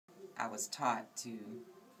I was taught to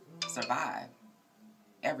survive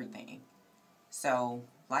everything. So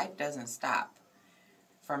life doesn't stop.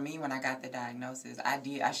 For me, when I got the diagnosis,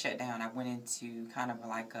 I shut down. I went into kind of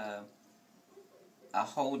like a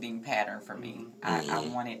holding pattern for me. I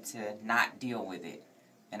wanted to not deal with it.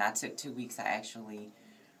 And I took 2 weeks. I actually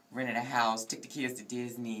rented a house, took the kids to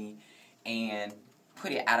Disney, and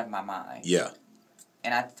put it out of my mind. Yeah.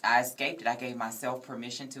 And I escaped it. I gave myself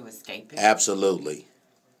permission to escape it. Absolutely.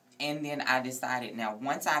 And then I decided, now,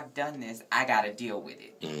 once I've done this, I got to deal with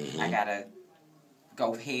it. I got to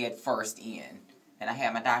go head first in. And I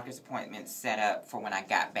had my doctor's appointment set up for when I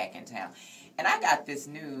got back in town. And I got this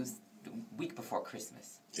news the week before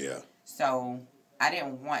Christmas. Yeah. So I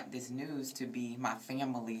didn't want this news to be my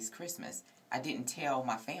family's Christmas. I didn't tell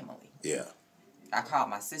my family. Yeah. I called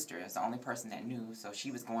my sister. It's the only person that knew. So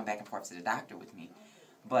she was going back and forth to the doctor with me.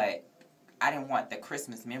 But I didn't want the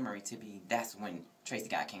Christmas memory to be, that's when Tracy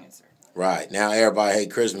got cancer. Right. Now everybody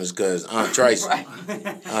hate Christmas because Aunt Tracy. Right.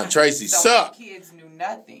 Aunt Tracy so sucked. The kids knew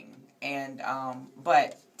nothing. And,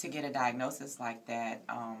 but to get a diagnosis like that,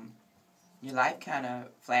 your life kind of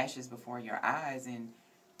flashes before your eyes. And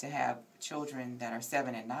to have children that are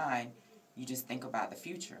 7 and 9, you just think about the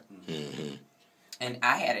future. Mm-hmm. And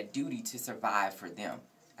I had a duty to survive for them.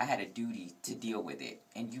 I had a duty to deal with it.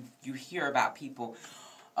 And you hear about people,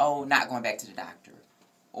 oh, not going back to the doctor.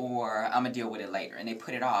 Or I'm going to deal with it later. And they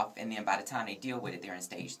put it off. And then by the time they deal with it, they're in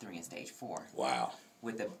stage 3 and stage 4. Wow.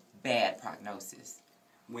 With a bad prognosis.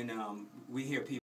 When we hear people